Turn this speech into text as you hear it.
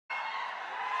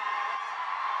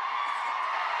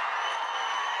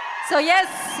So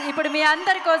yes, ఇప్పుడు మీ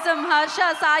అందరి కోసం Harsha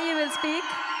Sai will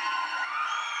speak.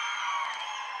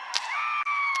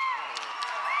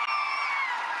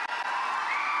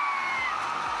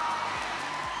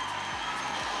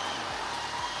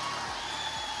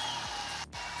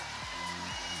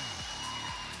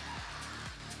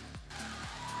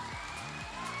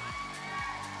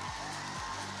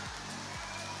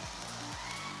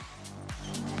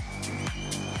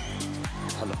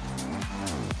 Hello,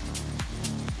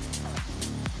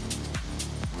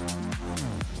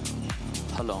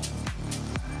 hello.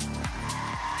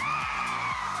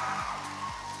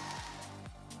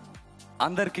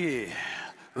 అందరికీ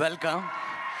వెల్కమ్.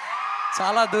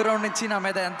 చాలా దూరం నుంచి నా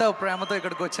మీద ఎంతో ప్రేమతో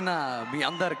ఇక్కడికి వచ్చిన మీ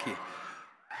అందరికీ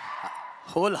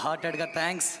హోల్ హార్టెడ్గా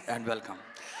థ్యాంక్స్ అండ్ వెల్కమ్.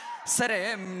 సరే,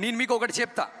 నేను మీకు ఒకటి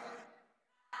చెప్తా.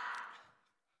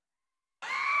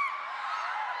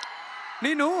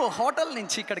 నేను హోటల్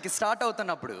నుంచి ఇక్కడికి స్టార్ట్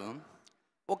అవుతున్నప్పుడు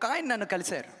ఒక ఆయన నన్ను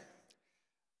కలిశారు.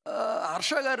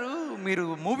 హర్ష గారు, మీరు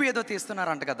మూవీ ఏదో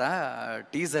తీస్తున్నారంట కదా,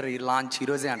 టీజర్ లాంచ్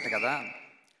ఈరోజే అంట కదా,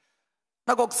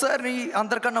 నాకు ఒకసారి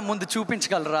అందరికన్నా ముందు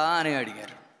చూపించగలరా అని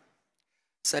అడిగారు.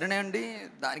 సరేనే అండి,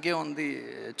 దానికే ఉంది,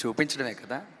 చూపించడమే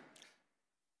కదా,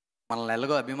 మనల్ని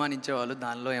ఎలాగో అభిమానించే వాళ్ళు,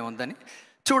 దానిలో ఏముందని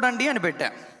చూడండి అని పెట్టా.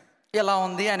 ఎలా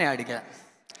ఉంది అని అడిగా.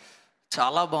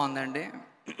 చాలా బాగుందండి,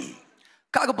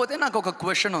 కాకపోతే నాకు ఒక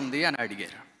క్వశ్చన్ ఉంది అని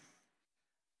అడిగారు.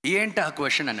 ఏంటి ఆ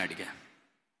క్వశ్చన్ అని అడిగా.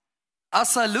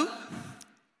 అసలు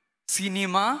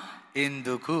సినిమా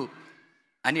ఎందుకు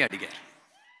అని అడిగారు.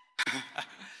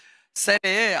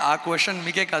 సరే, ఆ క్వశ్చన్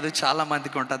మీకే కాదు చాలా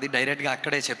మందికి ఉంటుంది, డైరెక్ట్గా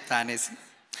అక్కడే చెప్తా అనేసి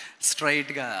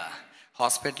స్ట్రైట్గా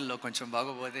హాస్పిటల్లో కొంచెం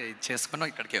బాగోపోతే చేసుకుని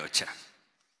ఇక్కడికే వచ్చా.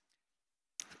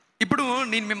 ఇప్పుడు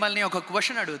నేను మిమ్మల్ని ఒక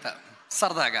క్వశ్చన్ అడుగుతా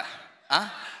సరదాగా.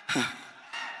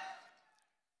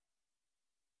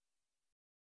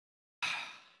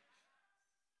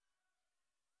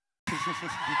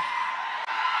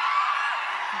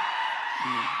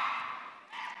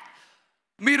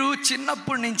 మీరు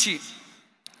చిన్నప్పటి నుంచి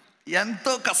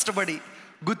ఎంతో కష్టపడి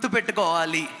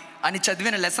గుర్తుపెట్టుకోవాలి అని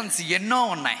చదివిన లెసన్స్ ఎన్నో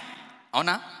ఉన్నాయి,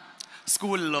 అవునా?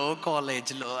 స్కూల్లో,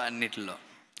 కాలేజ్లో, అన్నిటిలో.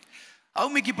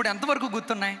 అవి మీకు ఇప్పుడు ఎంతవరకు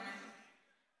గుర్తున్నాయి?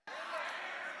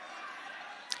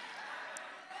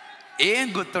 ఏం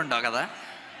గుర్తుండవు కదా.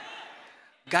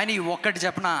 కానీ ఒక్కటి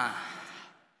చెప్పనా,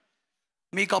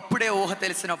 మీకు అప్పుడే ఊహ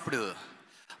తెలిసినప్పుడు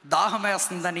దాహం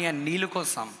వేస్తుందని ఆ నీళ్ళు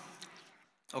కోసం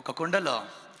ఒక కుండలో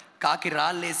కాకి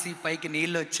రాళ్ళేసి పైకి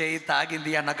నీళ్ళు వచ్చాయి,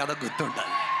 తాగింది అన్న కథ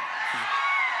గుర్తుంటుంది.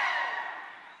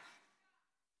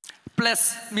 ప్లస్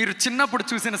మీరు చిన్నప్పుడు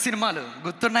చూసిన సినిమాలు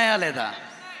గుర్తున్నాయా లేదా?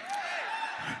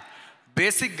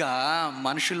 బేసిక్గా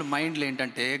మనుషుల మైండ్లు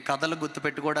ఏంటంటే కథలు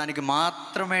గుర్తుపెట్టుకోవడానికి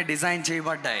మాత్రమే డిజైన్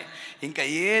చేయబడ్డాయి, ఇంకా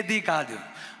ఏది కాదు.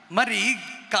 మరి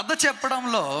కథ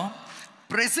చెప్పడంలో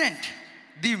ప్రెజెంట్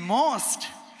ది మోస్ట్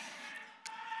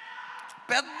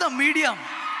పెద్ద మీడియం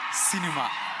సినిమా.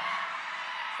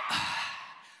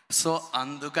 సో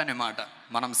అందుకనే మాట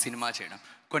మనం సినిమా చేయడం,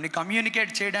 కొన్ని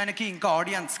కమ్యూనికేట్ చేయడానికి, ఇంకా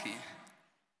ఆడియన్స్కి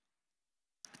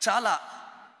చాలా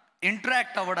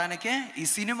ఇంటరాక్ట్ అవ్వడానికే ఈ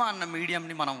సినిమా అన్న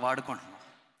మీడియంని మనం వాడుకుంటున్నాం.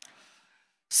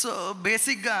 సో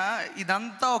బేసిక్గా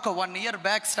ఇదంతా ఒక 1 year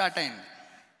బ్యాక్ స్టార్ట్ అయింది.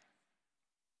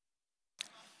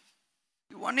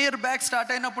 1 year బ్యాక్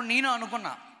స్టార్ట్ అయినప్పుడు నేను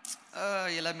అనుకున్నా,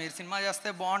 ఇలా మీరు సినిమా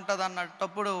చేస్తే బాగుంటుంది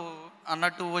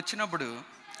అన్నట్టు వచ్చినప్పుడు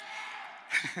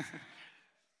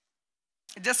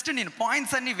జస్ట్ నేను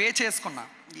పాయింట్స్ అన్నీ చేసుకున్నా.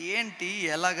 ఏంటి,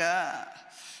 ఎలాగా,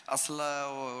 అసలు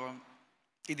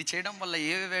ఇది చేయడం వల్ల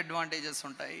ఏవేవి అడ్వాంటేజెస్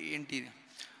ఉంటాయి ఏంటి.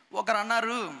 ఒకరు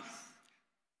అన్నారు,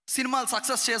 సినిమాలు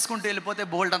సక్సెస్ చేసుకుంటూ వెళ్ళిపోతే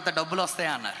బోల్డ్ అంత డబ్బులు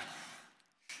వస్తాయి అన్నారు.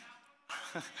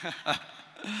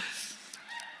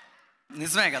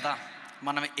 నిజమే కదా,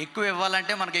 మనం ఎక్కువ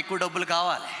ఇవ్వాలంటే మనకు ఎక్కువ డబ్బులు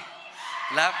కావాలి,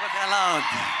 లేకపోతే ఎలా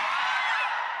అవుతుంది.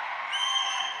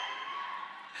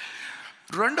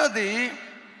 రెండోది,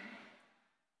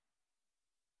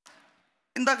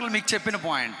 ఇందాక మీకు చెప్పిన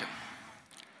పాయింట్,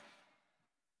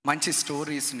 మంచి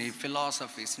స్టోరీస్ని,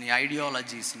 ఫిలాసఫీస్ని,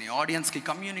 ఐడియాలజీస్ని ఆడియన్స్కి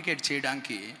కమ్యూనికేట్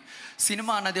చేయడానికి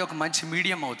సినిమా అన్నది ఒక మంచి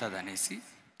మీడియం అవుతుంది అనేసి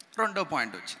రెండో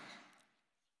పాయింట్ వచ్చింది.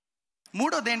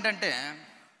 మూడోది ఏంటంటే,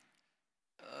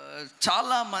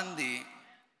 చాలామంది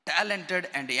టాలెంటెడ్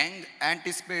అండ్ యంగ్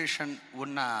యాంటిసిపేషన్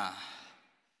ఉన్న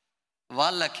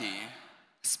వాళ్ళకి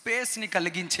స్పేస్ని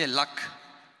కలిగించే లక్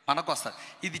మనకు వస్తుంది.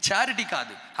 ఇది చారిటీ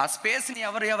కాదు, ఆ స్పేస్ని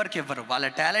ఎవరికి ఇవ్వరు, వాళ్ళ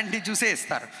టాలెంట్ని చూసే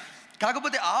ఇస్తారు.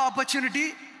 కాకపోతే ఆ ఆపర్చునిటీ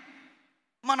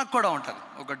మనకు కూడా ఉంటుంది,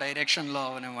 ఒక డైరెక్షన్లో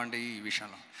అవనివ్వండి, ఈ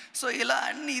విషయంలో. సో ఇలా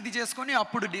అన్నీ ఇది చేసుకొని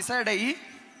అప్పుడు డిసైడ్ అయ్యి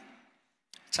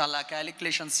చాలా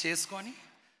క్యాలిక్యులేషన్స్ చేసుకొని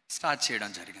స్టార్ట్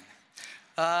చేయడం జరిగింది.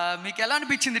 మీకు ఎలా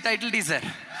అనిపించింది టైటిల్ టీజర్?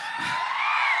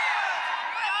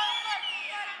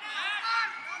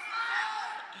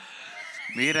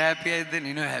 మీరు హ్యాపీ అయితే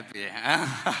నేను హ్యాపీ.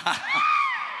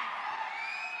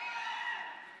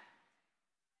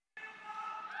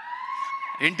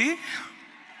 ఏంటి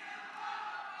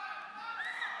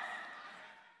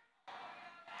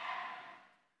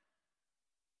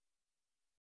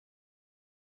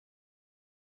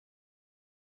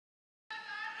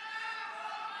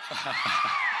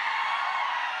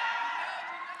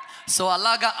సో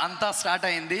అలాగా అంతా స్టార్ట్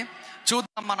అయింది.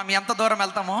 చూద్దాం మనం ఎంత దూరం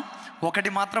వెళ్తామో. ఒకటి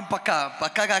మాత్రం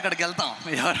పక్కాగా అక్కడికి వెళ్తాం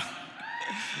ఎవరు.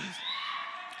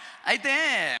 అయితే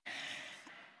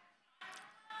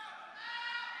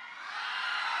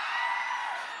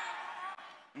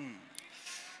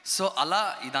సో అలా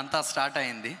ఇదంతా స్టార్ట్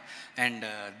అయింది. అండ్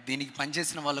దీనికి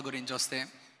పనిచేసిన వాళ్ళ గురించి వస్తే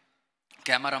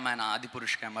కెమెరామ్యాన్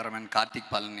ఆదిపురుష్ కెమెరామ్యాన్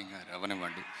కార్తిక్ పాలని గారు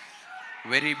అవనివ్వండి,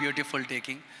 వెరీ బ్యూటిఫుల్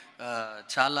టేకింగ్.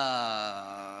 చాలా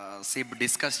సేపు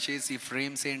డిస్కస్ చేసి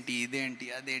ఫ్రేమ్స్ ఏంటి ఇదేంటి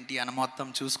అదేంటి అని మొత్తం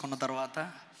చూసుకున్న తర్వాత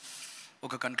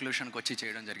ఒక కన్క్లూషన్కి వచ్చి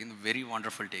చేయడం జరిగింది. Very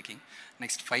wonderful taking.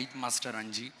 Next fight master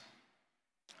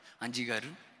Anji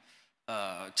గారు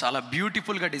చాలా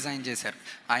బ్యూటిఫుల్గా డిజైన్ చేశారు.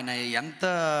 ఆయన ఎంత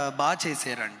బాగా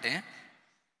చేశారంటే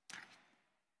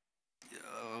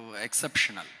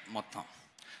ఎక్సెప్షనల్. మొత్తం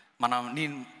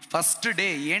నేను ఫస్ట్ డే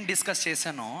ఏం డిస్కస్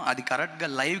చేశానో అది కరెక్ట్గా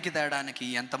లైవ్కి తేడానికి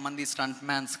ఎంతమంది స్టంట్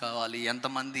మ్యాన్స్ కావాలి,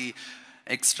 ఎంతమంది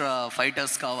ఎక్స్ట్రా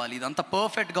ఫైటర్స్ కావాలి, ఇదంతా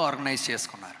పర్ఫెక్ట్గా ఆర్గనైజ్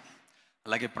చేసుకున్నారు.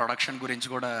 అలాగే ప్రొడక్షన్ గురించి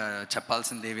కూడా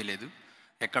చెప్పాల్సిందేమీ లేదు.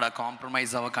 ఎక్కడ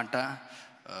కాంప్రమైజ్ అవ్వకుండా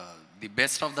the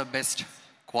best of the best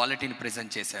క్వాలిటీని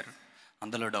ప్రజెంట్ చేశారు,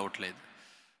 అందులో డౌట్ లేదు.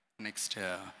 నెక్స్ట్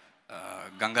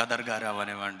గంగాధర్ గారు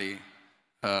అవనివ్వండి,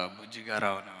 బుజ్జి గారు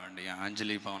అవనివ్వండి,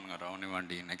 అంజలి పవన్ గారు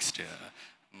అవనివ్వండి, నెక్స్ట్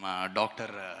మా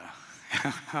డాక్టర్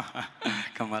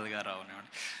కమల్ గారు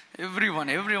అవనివ్వండి,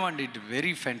 every one did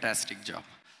very fantastic job.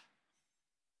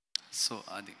 So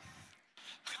అది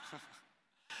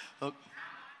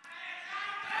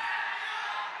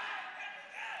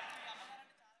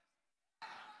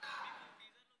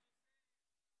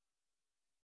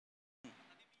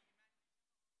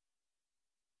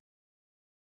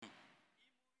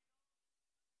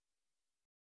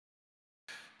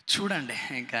చూడండి,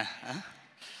 ఇంకా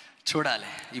చూడాలి,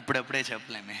 ఇప్పుడప్పుడే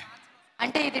చెప్పలేమే,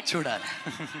 అంటే ఇది చూడాలి.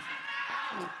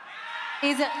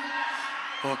 టీజర్.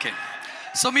 ఓకే,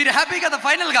 సో మీరు హ్యాపీ కదా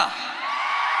ఫైనల్గా?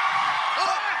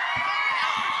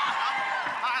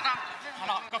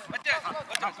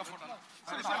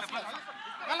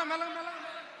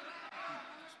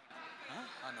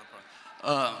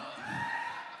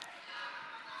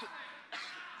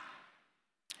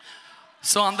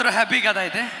 సో అందరూ హ్యాపీ కదా?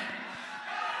 అయితే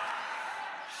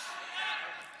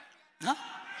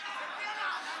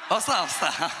వస్తా.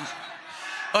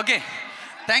 ఓకే,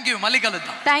 థ్యాంక్ యూ, మళ్ళీ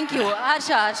కలుద్దాం. Thank you.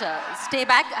 Harsha stay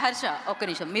back. Harsha ఒక్క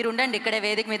నిమిషం మీరు ఉండండి ఇక్కడే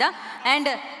వేదిక మీద. అండ్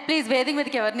ప్లీజ్ వేదిక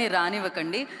మీదకి ఎవరిని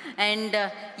రానివ్వకండి. అండ్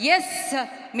ఎస్,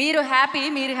 మీరు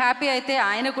హ్యాపీ అయితే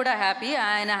ఆయన కూడా హ్యాపీ.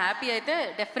 ఆయన హ్యాపీ అయితే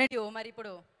డెఫినెట్. మరి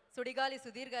ఇప్పుడు సుడిగాలి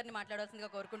సుధీర్ గారిని మాట్లాడాల్సిందిగా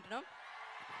కోరుకుంటున్నాం.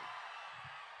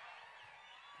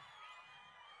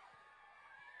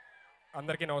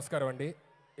 అందరికీ నమస్కారం అండి.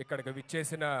 ఇక్కడికి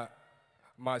విచ్చేసిన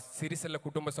మా సిరిసిల్ల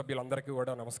కుటుంబ సభ్యులందరికీ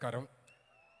కూడా నమస్కారం.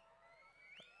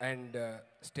 అండ్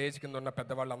స్టేజ్ కింద ఉన్న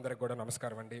పెద్దవాళ్ళందరికీ కూడా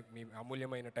నమస్కారం అండి. మీ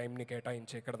అమూల్యమైన టైంని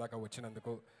కేటాయించి ఇక్కడ దాకా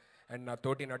వచ్చినందుకు. అండ్ నా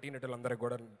తోటి నటీనటులందరికీ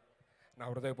కూడా నా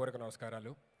హృదయపూర్వక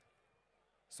నమస్కారాలు.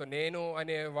 సో నేను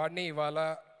అనే వాడిని ఇవాళ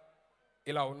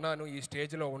ఇలా ఉన్నాను, ఈ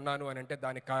స్టేజ్లో ఉన్నాను అని అంటే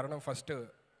దానికి కారణం ఫస్ట్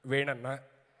వేణన్న.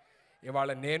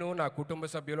 ఇవాళ నేను నా కుటుంబ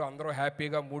సభ్యులు అందరూ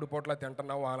హ్యాపీగా 3 పూట్ల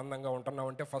తింటున్నావు, ఆనందంగా ఉంటున్నావు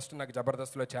అంటే ఫస్ట్ నాకు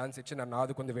జబర్దస్త్లో ఛాన్స్ ఇచ్చి నన్ను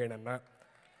ఆదుకుంది వేణన్న.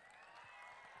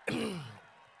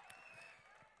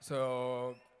 సో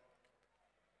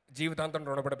జీవితాంతం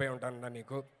రుణపడిపోయి ఉంటానన్నా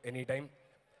నీకు ఎనీ టైం.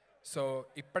 సో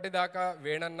ఇప్పటిదాకా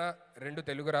వేణన్న 2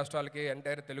 తెలుగు రాష్ట్రాలకి,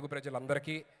 ఎంటైర్ తెలుగు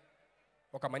ప్రజలందరికీ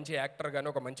ఒక మంచి యాక్టర్గాను,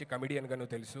 ఒక మంచి కమెడియన్గాను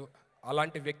తెలుసు.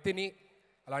 అలాంటి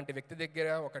వ్యక్తి దగ్గర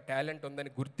ఒక టాలెంట్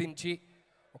ఉందని గుర్తించి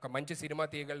ఒక మంచి సినిమా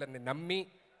తీయగలడని నమ్మి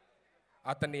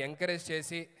అతన్ని ఎంకరేజ్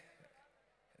చేసి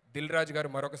దిల్ రాజు గారు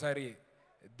మరొకసారి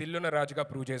దిల్లున రాజుగా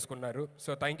ప్రూవ్ చేసుకున్నారు.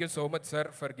 So thank you so much sir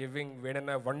for giving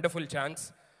వేణన్న wonderful chance,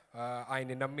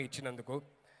 ఆయన్ని నమ్మి ఇచ్చినందుకు.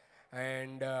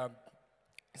 అండ్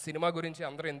సినిమా గురించి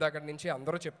ఇందాకటి నుంచి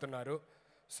అందరూ చెప్తున్నారు.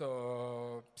 సో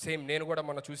సేమ్ నేను కూడా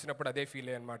మొన్న చూసినప్పుడు అదే ఫీల్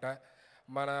అయ్యనమాట.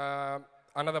 మన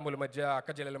అన్నదమ్ముల మధ్య, అక్క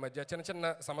చెల్లెల మధ్య చిన్న చిన్న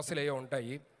సమస్యలు ఏవో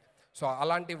ఉంటాయి. సో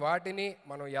అలాంటి వాటిని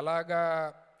మనం ఎలాగా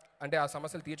అంటే ఆ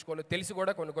సమస్యలు తీర్చుకోవాలో తెలిసి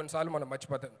కూడా కొన్నిసార్లు మనం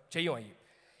చెయ్యం అయ్యి.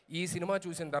 ఈ సినిమా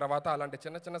చూసిన తర్వాత అలాంటి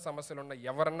చిన్న చిన్న సమస్యలు ఉన్న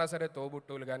ఎవరన్నా సరే,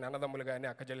 తోబుట్టువులు కానీ, అన్నదమ్ములు కానీ,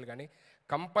 అక్కచెల్లెలు కానీ,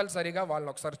 కంపల్సరీగా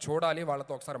వాళ్ళని ఒకసారి చూడాలి,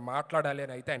 వాళ్ళతో ఒకసారి మాట్లాడాలి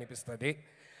అని అయితే అనిపిస్తుంది.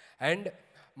 అండ్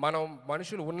మనం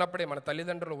మనుషులు ఉన్నప్పుడే, మన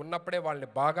తల్లిదండ్రులు ఉన్నప్పుడే వాళ్ళని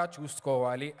బాగా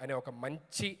చూసుకోవాలి అనే ఒక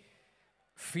మంచి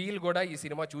ఫీల్ కూడా ఈ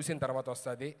సినిమా చూసిన తర్వాత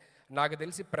వస్తుంది. నాకు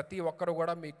తెలిసి ప్రతి ఒక్కరు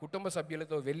కూడా మీ కుటుంబ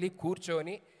సభ్యులతో వెళ్ళి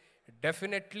కూర్చొని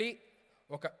డెఫినెట్లీ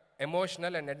ఒక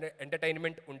ఎమోషనల్ అండ్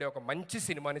ఎంటర్టైన్మెంట్ ఉండే ఒక మంచి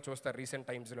సినిమాని చూస్తారు రీసెంట్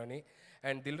టైమ్స్లోని.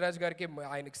 అండ్ దిల్ రాజు గారికి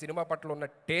ఆయనకి సినిమా పట్ల ఉన్న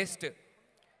టేస్ట్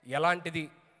ఎలాంటిది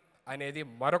అనేది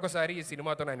మరొకసారి ఈ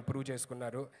సినిమాతో ఆయన ప్రూవ్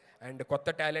చేసుకున్నారు. అండ్ కొత్త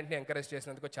టాలెంట్ని ఎంకరేజ్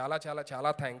చేసినందుకు చాలా చాలా చాలా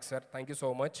thanks sir. Thank you so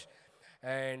much.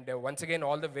 And once again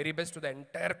all the very best to the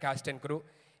entire cost and crew.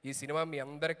 ఈ సినిమా మీ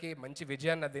అందరికీ మంచి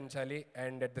విజయాన్ని అందించాలి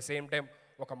and at the same time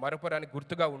ఒక మరపురాని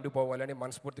గుర్తుగా ఉండిపోవాలని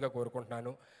మనస్ఫూర్తిగా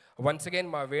కోరుకుంటున్నాను. వన్స్ అగైన్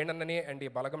మా వేణన్నని అండ్ ఈ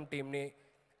బలగం టీంని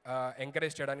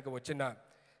ఎంకరేజ్ చేయడానికి వచ్చిన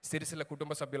సిరిసిల్ల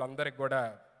కుటుంబ సభ్యులందరికీ కూడా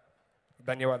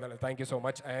ధన్యవాదాలు. Thank you so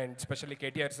much. And specially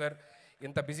KTR sir,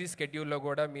 ఇంత బిజీ స్కెడ్యూల్లో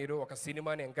కూడా మీరు ఒక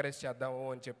సినిమాని ఎంకరేజ్ చేద్దాము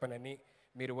అని చెప్పనని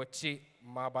మీరు వచ్చి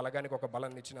మా బలగానికి ఒక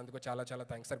బలాన్ని ఇచ్చినందుకు చాలా చాలా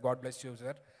thanks sir. God bless you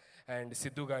sir. And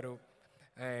Siddhu గారు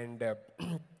అండ్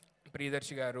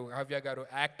ప్రియదర్శి గారు, హవ్య గారు,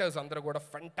 యాక్టర్స్ అందరూ కూడా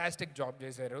ఫంటాస్టిక్ జాబ్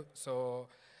చేశారు. సో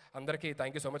అందరికీ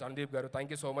thank you so much. Anudeep గారు,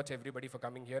 thank you so much everybody for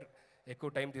coming here. ఎక్కువ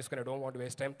టైం తీసుకుని don't want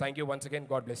waste time. Thank you once again.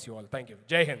 God bless you all. Thank you.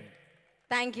 జై Hind.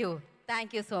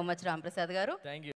 Thank you so much Ramprasad గారు. Thank you.